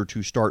each other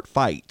to start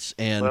fights.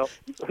 And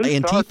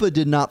Antifa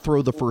did not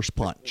throw the first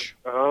punch.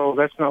 Oh,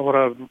 that's not what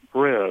I've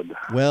read.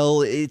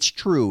 Well, it's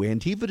true.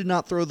 Antifa did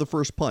not throw the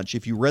first punch.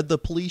 If you read the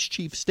police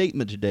chief's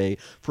statement today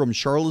from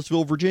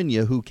Charlottesville,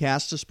 Virginia, who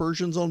cast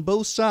aspersions on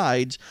both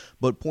sides,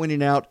 but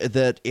pointing out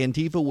that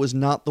Antifa was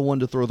not the one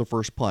to throw the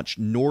first punch,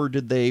 nor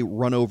did they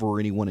run over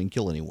anyone and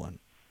kill anyone.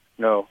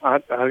 No, I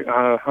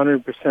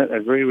 100%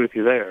 agree with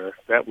you there.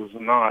 That was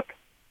not,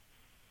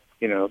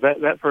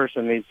 that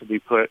person needs to be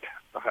put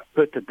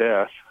to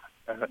death,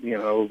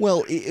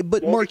 Well,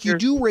 but Mark, you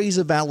do raise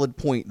a valid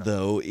point,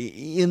 though,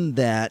 in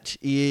that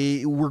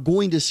we're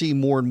going to see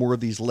more and more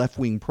of these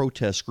left-wing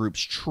protest groups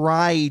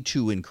try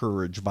to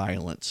encourage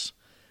violence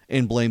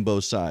and blame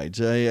both sides.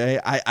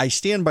 I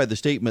stand by the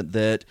statement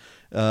that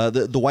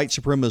the white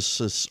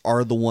supremacists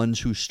are the ones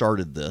who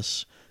started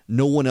this.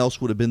 No one else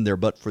would have been there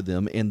but for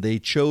them, and they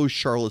chose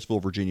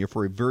Charlottesville, Virginia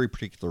for a very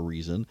particular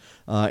reason,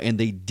 and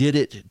they did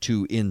it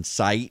to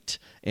incite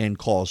and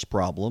cause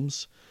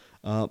problems.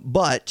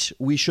 But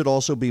we should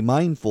also be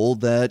mindful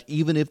that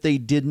even if they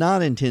did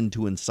not intend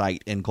to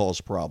incite and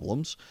cause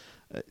problems,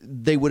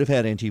 they would have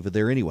had Antifa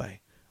there anyway.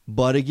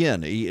 But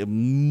again,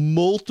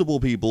 multiple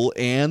people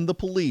and the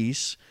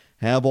police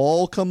have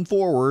all come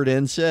forward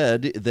and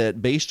said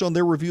that based on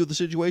their review of the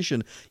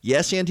situation,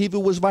 yes,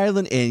 Antifa was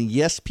violent, and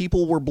yes,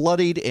 people were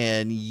bloodied,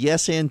 and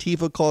yes,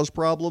 Antifa caused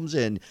problems,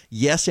 and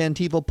yes,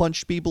 Antifa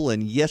punched people,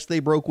 and yes, they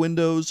broke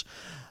windows.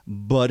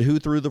 But who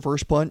threw the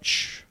first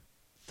punch?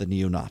 The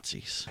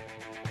neo-Nazis.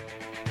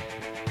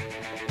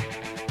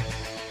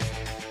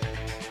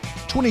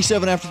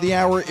 27 after the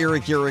hour,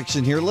 Erick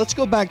Erickson here. Let's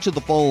go back to the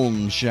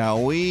phone,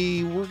 shall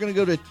we? We're going to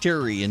go to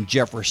Terry in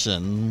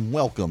Jefferson.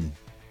 Welcome.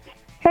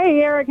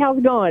 Hey, Eric, how's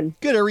it going?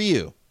 Good, how are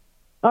you?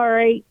 All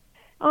right.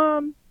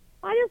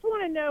 I just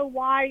want to know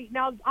why.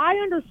 Now, I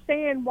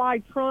understand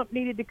why Trump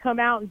needed to come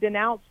out and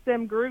denounce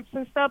them groups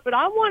and stuff, but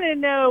I want to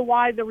know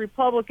why the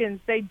Republicans,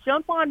 they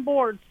jump on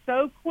board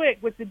so quick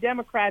with the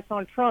Democrats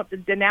on Trump to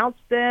denounce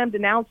them,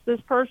 denounce this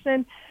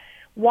person.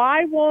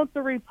 Why won't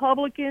the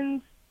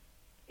Republicans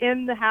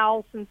in the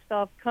House and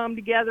stuff come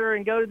together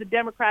and go to the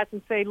Democrats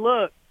and say,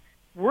 look,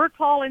 we're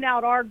calling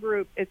out our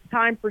group. It's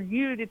time for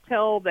you to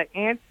tell the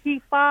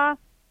Antifa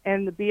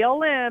and the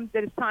BLM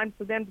that it's time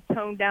for them to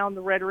tone down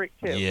the rhetoric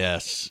too.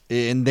 Yes,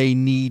 and they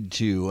need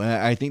to.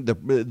 I think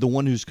the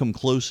one who's come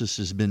closest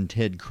has been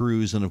Ted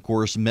Cruz, and of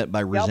course met by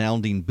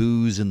resounding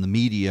boos in the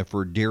media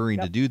for daring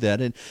to do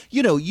that. And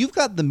you know, you've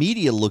got the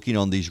media looking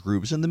on these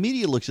groups, and the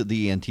media looks at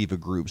the Antifa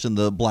groups and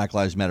the Black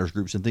Lives Matter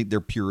groups and think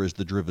they're pure as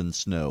the driven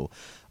snow.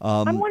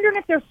 I'm wondering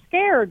if they're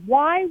scared.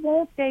 Why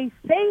won't they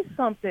say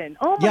something?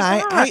 Oh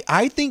my God.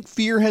 I think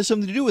fear has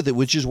something to do with it,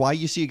 which is why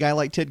you see a guy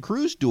like Ted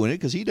Cruz doing it,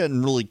 because he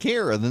doesn't really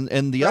care.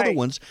 And the other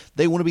ones,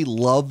 they want to be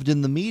loved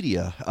in the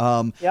media.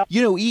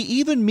 You know,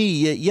 even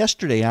me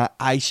yesterday,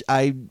 I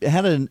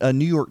had a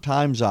New York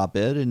Times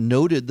op-ed and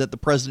noted that the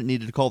president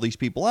needed to call these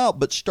people out,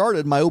 but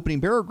started my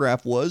opening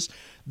paragraph was,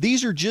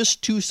 these are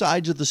just two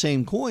sides of the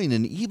same coin.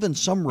 And even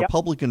some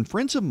Republican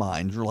friends of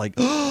mine are like,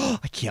 oh,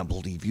 I can't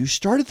believe you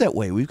started that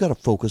way. We've got to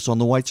focus on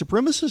the white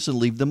supremacists and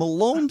leave them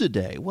alone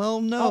today.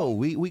 Well, no,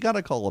 we got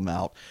to call them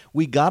out.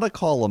 We got to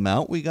call them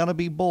out. We got to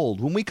be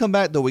bold. When we come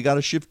back, though, we got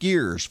to shift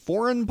gears.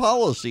 Foreign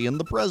policy and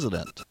the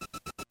president.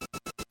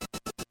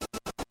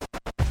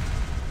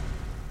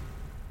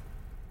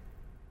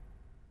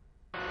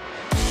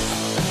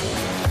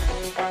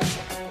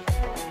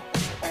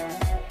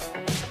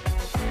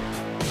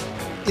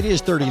 It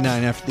is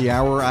 39 after the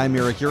hour. I'm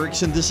Erick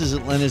Erickson. This is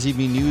Atlanta's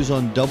Evening News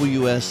on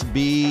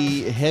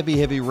WSB.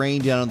 Heavy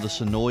rain down in the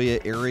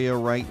Sonoya area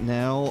right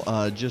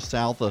now, just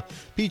south of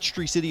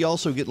Peachtree City.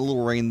 Also getting a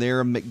little rain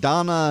there.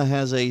 McDonough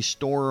has a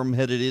storm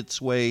headed its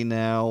way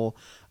now.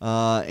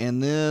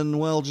 And then,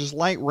 well, just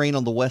light rain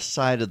on the west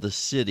side of the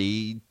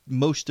city,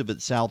 most of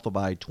it south of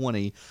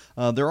I-20.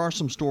 There are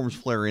some storms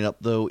flaring up,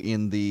 though,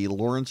 in the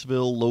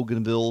Lawrenceville,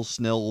 Loganville,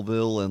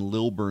 Snellville, and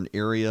Lilburn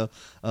area.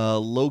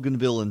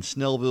 Loganville and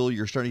Snellville,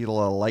 you're starting to get a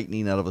lot of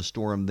lightning out of a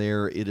storm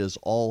there. It is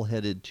all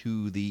headed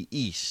to the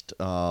east.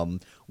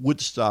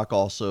 Woodstock,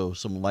 also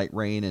some light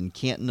rain, and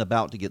Canton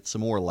about to get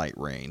some more light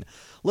rain.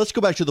 Let's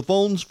go back to the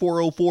phones,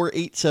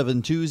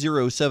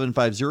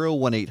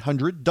 404-872-0750,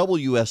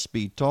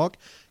 1-800-WSB Talk.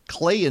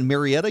 Clay and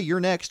Marietta, you're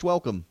next.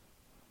 Welcome.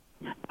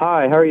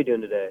 Hi, how are you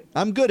doing today?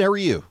 I'm good. How are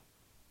you?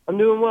 I'm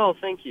doing well,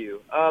 thank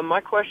you. My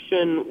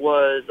question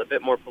was a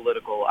bit more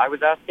political. I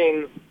was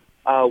asking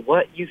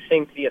what you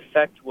think the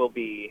effect will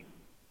be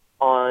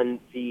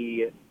on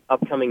the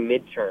upcoming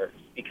midterms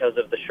because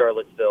of the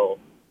Charlottesville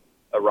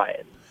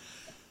riot.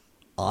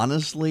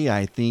 Honestly,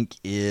 I think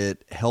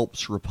it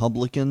helps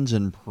Republicans,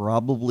 and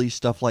probably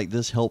stuff like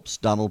this helps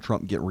Donald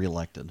Trump get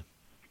reelected.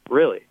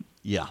 Really?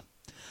 Yeah.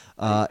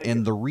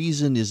 And the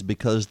reason is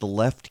because the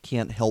left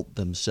can't help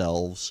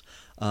themselves.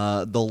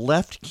 The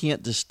left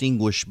can't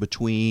distinguish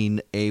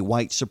between a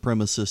white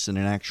supremacist and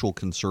an actual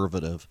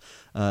conservative.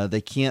 They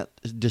can't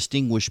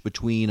distinguish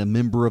between a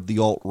member of the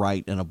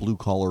alt-right and a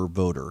blue-collar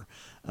voter.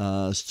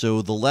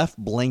 So the left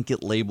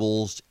blanket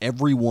labels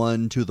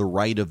everyone to the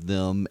right of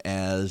them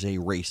as a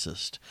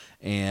racist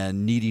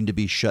and needing to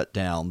be shut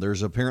down.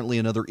 There's apparently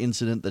another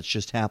incident that's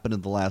just happened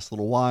in the last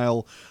little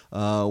while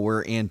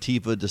where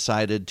Antifa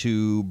decided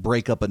to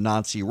break up a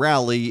Nazi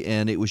rally,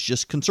 and it was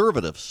just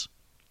conservatives.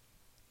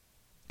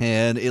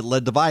 And it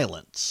led to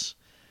violence.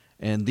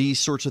 And these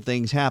sorts of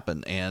things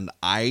happen. And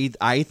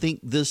I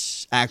think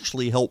this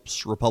actually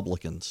helps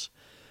Republicans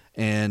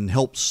and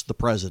helps the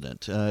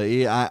president.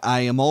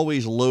 I am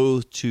always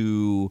loath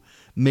to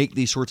make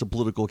these sorts of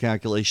political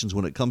calculations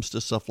when it comes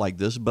to stuff like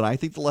this, but I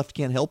think the left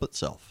can't help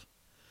itself.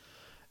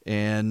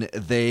 And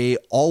they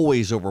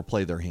always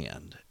overplay their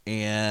hand.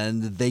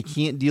 And they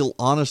can't deal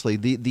honestly.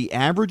 The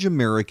average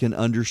American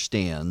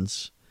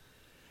understands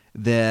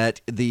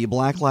that the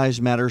Black Lives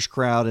Matters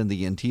crowd and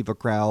the Antifa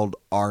crowd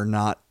are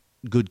not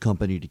good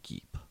company to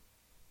keep.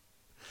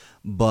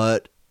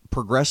 But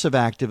progressive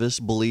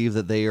activists believe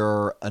that they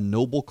are a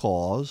noble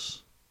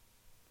cause,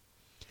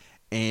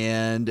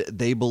 and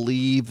they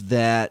believe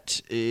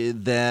that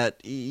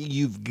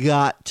you've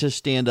got to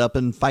stand up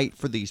and fight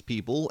for these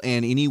people,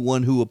 and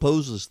anyone who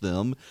opposes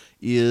them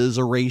is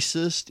a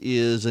racist,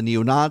 is a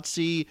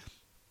neo-Nazi,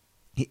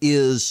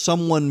 is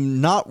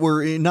someone not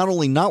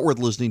only not worth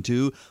listening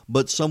to,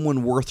 but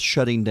someone worth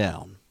shutting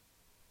down.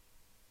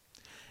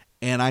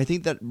 And I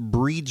think that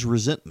breeds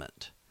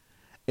resentment.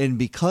 And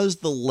because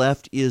the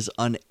left is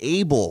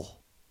unable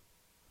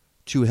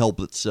to help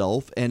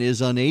itself and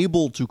is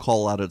unable to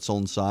call out its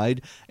own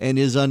side and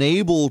is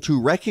unable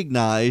to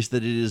recognize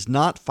that it is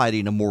not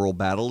fighting a moral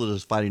battle, it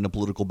is fighting a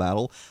political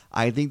battle,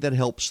 I think that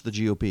helps the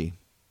GOP.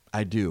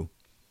 I do.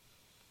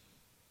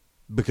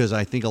 Because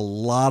I think a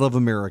lot of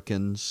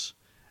Americans,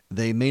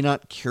 they may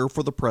not care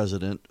for the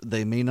president,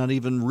 they may not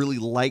even really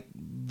like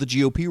the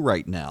GOP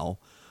right now,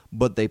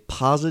 but they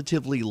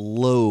positively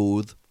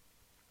loathe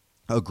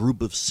a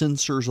group of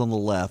censors on the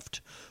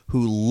left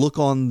who look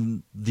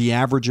on the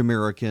average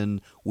American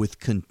with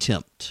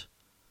contempt.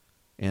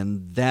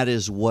 And that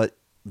is what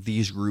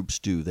these groups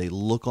do. They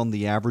look on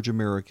the average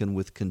American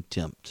with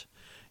contempt.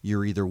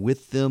 You're either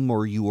with them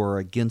or you are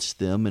against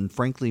them. And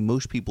frankly,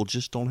 most people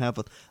just don't have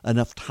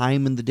enough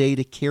time in the day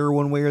to care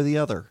one way or the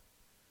other.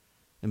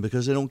 And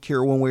because they don't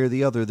care one way or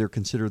the other, they're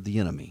considered the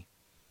enemy.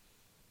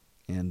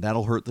 And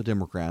that'll hurt the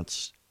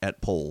Democrats at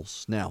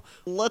polls. Now,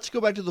 let's go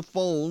back to the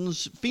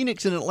phones.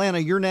 Phoenix in Atlanta,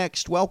 you're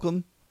next.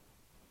 Welcome.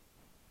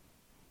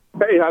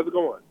 Hey, how's it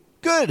going?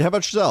 Good. How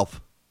about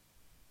yourself?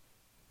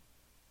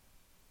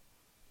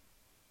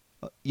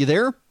 You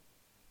there?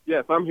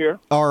 Yes, I'm here.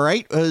 All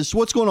right. So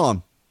what's going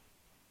on?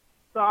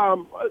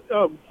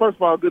 First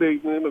of all, good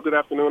evening or good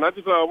afternoon. I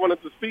just wanted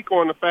to speak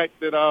on the fact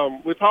that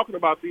we're talking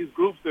about these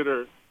groups that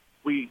are,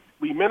 we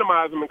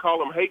minimize them and call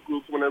them hate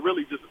groups when they're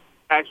really just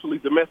actually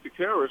domestic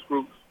terrorist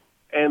groups.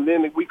 And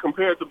then we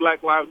compare it to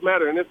Black Lives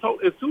Matter. And it's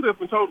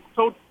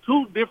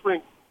two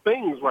different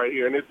things right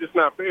here, and it's just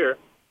not fair.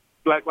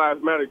 Black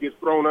Lives Matter gets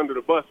thrown under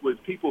the bus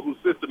with people who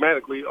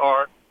systematically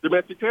are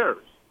domestic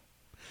terrorists.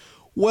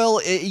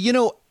 Well,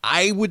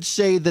 I would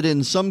say that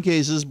in some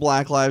cases,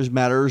 Black Lives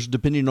Matter,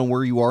 depending on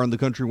where you are in the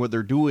country and what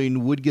they're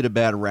doing, would get a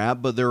bad rap.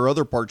 But there are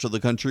other parts of the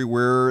country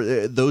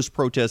where those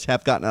protests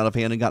have gotten out of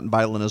hand and gotten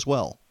violent as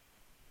well.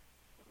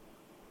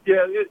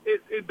 Yeah,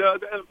 it does.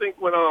 I think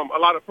when a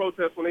lot of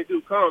protests, when they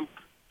do come,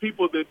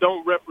 people that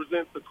don't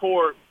represent the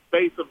core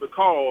base of the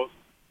cause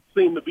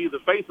seem to be the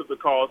face of the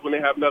cause when they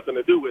have nothing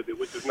to do with it,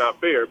 which is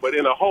not fair. But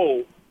in a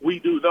whole, we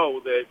do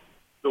know that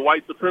the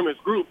white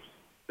supremacist groups,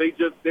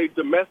 they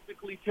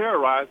domestically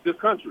terrorize this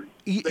country.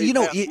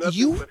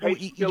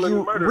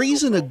 You're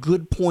raising a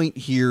good point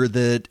here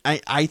that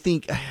I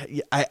think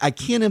I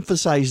can't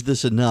emphasize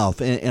this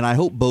enough, and I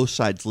hope both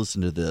sides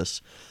listen to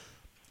this,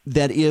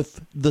 that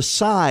if the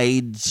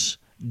sides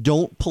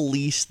don't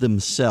police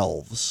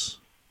themselves,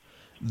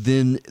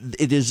 then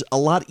it is a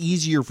lot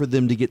easier for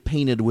them to get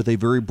painted with a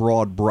very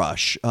broad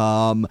brush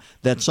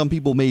that some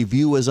people may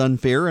view as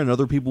unfair and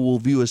other people will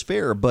view as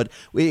fair. But,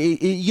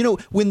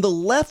 when the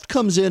left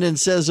comes in and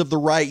says of the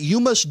right, you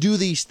must do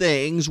these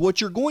things,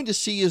 what you're going to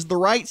see is the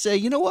right say,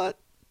 you know what?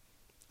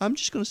 I'm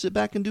just going to sit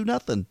back and do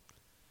nothing.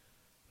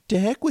 To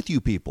heck with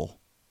you people.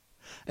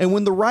 And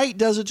when the right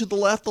does it to the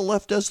left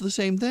does the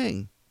same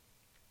thing.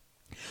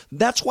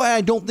 That's why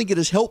I don't think it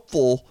is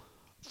helpful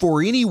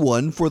for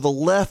anyone, for the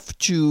left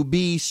to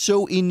be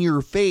so in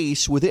your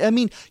face with it. I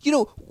mean,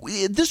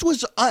 this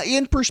was,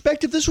 in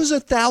perspective, this was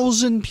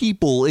 1,000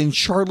 people in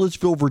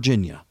Charlottesville,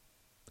 Virginia.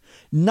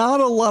 Not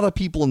a lot of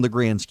people in the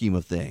grand scheme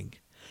of things.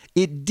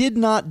 It did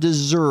not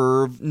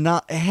deserve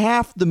not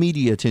half the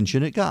media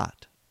attention it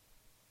got.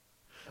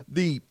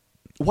 The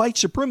white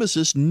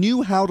supremacists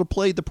knew how to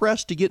play the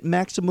press to get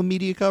maximum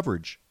media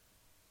coverage.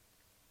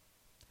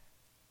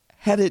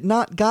 Had it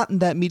not gotten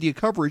that media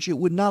coverage, it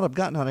would not have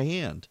gotten out of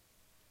hand.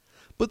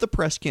 But the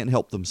press can't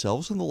help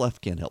themselves and the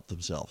left can't help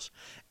themselves.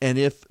 And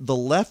if the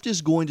left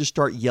is going to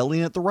start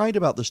yelling at the right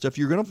about this stuff,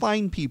 you're going to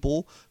find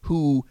people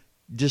who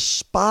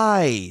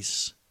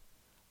despise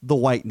the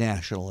white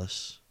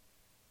nationalists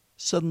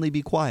suddenly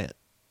be quiet.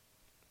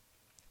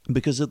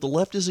 Because if the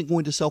left isn't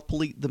going to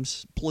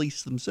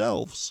self-police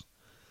themselves,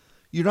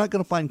 you're not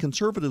going to find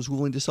conservatives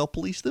willing to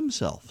self-police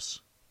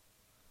themselves.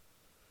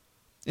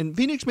 And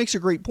Phoenix makes a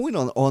great point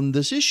on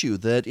this issue,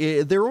 that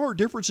there are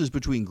differences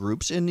between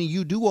groups, and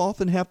you do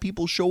often have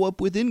people show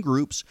up within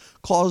groups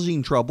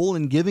causing trouble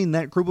and giving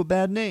that group a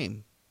bad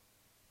name.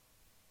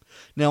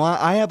 Now,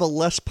 I have a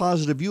less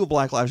positive view of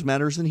Black Lives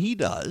Matter than he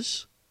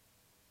does,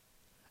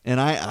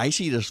 and I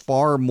see it as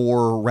far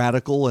more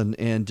radical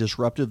and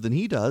disruptive than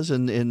he does,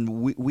 and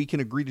we can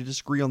agree to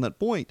disagree on that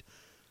point.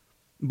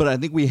 But I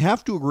think we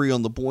have to agree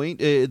on the point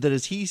that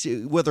as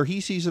whether he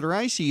sees it or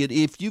I see it,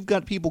 if you've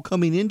got people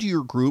coming into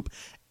your group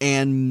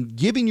and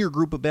giving your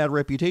group a bad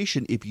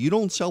reputation, if you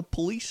don't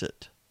self-police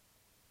it,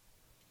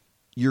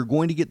 you're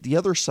going to get the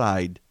other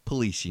side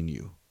policing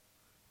you.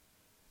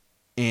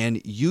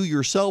 And you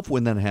yourself,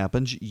 when that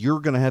happens,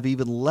 you're going to have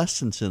even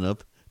less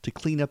incentive to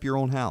clean up your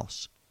own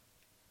house.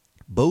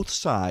 Both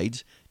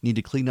sides need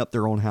to clean up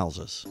their own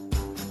houses.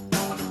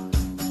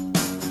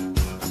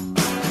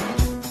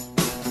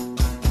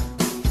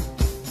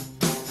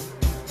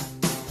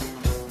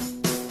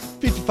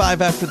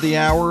 55 after the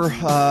hour.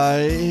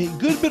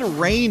 Good bit of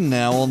rain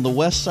now on the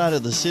west side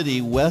of the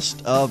city,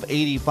 west of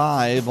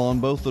 85 on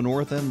both the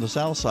north and the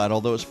south side,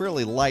 although it's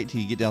fairly light till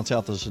you get down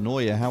south of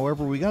Sonoya.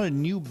 However, we got a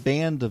new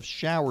band of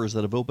showers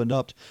that have opened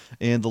up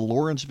in the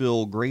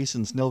Lawrenceville,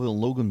 Grayson, Snellville,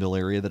 and Loganville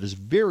area that is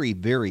very,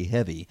 very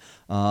heavy.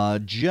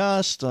 Let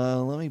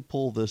me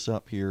pull this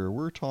up here.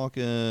 We're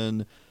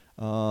talking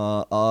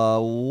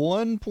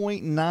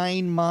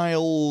 1.9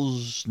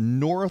 miles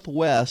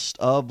northwest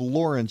of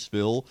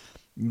Lawrenceville.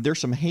 There's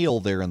some hail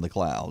there in the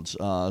clouds,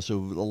 so a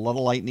lot of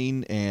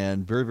lightning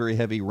and very, very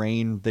heavy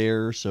rain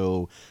there.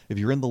 So if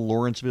you're in the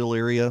Lawrenceville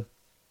area,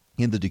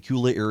 in the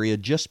Decula area,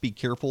 just be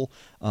careful.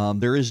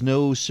 There is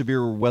no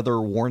severe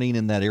weather warning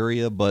in that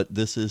area, but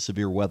this is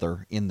severe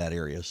weather in that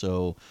area.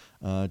 So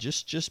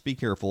just be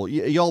careful.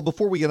 Y'all,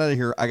 before we get out of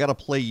here, I got to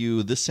play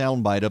you this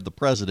soundbite of the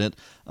president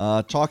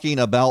talking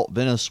about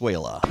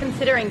Venezuela.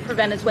 Considering for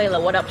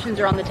Venezuela, what options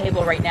are on the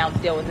table right now to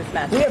deal with this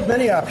mess? We have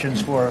many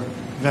options for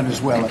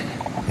Venezuela.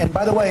 And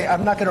by the way,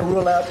 I'm not going to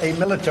rule out a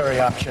military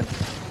option.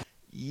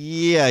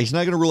 Yeah, he's not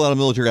going to rule out a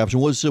military option.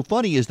 What's so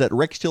funny is that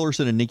Rex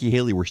Tillerson and Nikki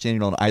Haley were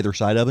standing on either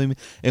side of him,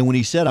 and when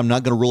he said, I'm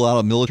not going to rule out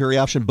a military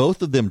option,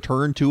 both of them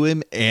turned to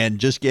him and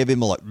just gave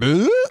him a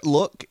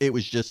look. It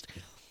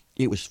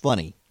was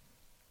funny.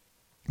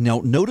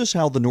 Now, notice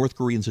how the North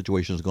Korean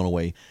situation has gone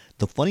away.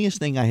 The funniest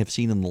thing I have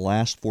seen in the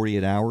last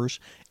 48 hours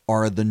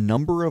are the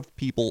number of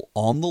people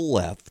on the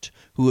left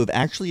who have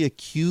actually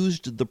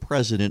accused the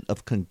president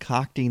of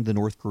concocting the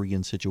North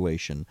Korean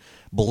situation,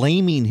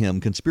 blaming him,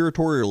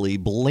 conspiratorially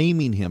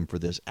blaming him for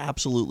this.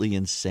 Absolutely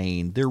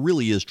insane. There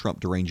really is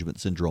Trump derangement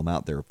syndrome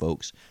out there,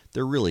 folks.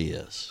 There really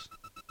is.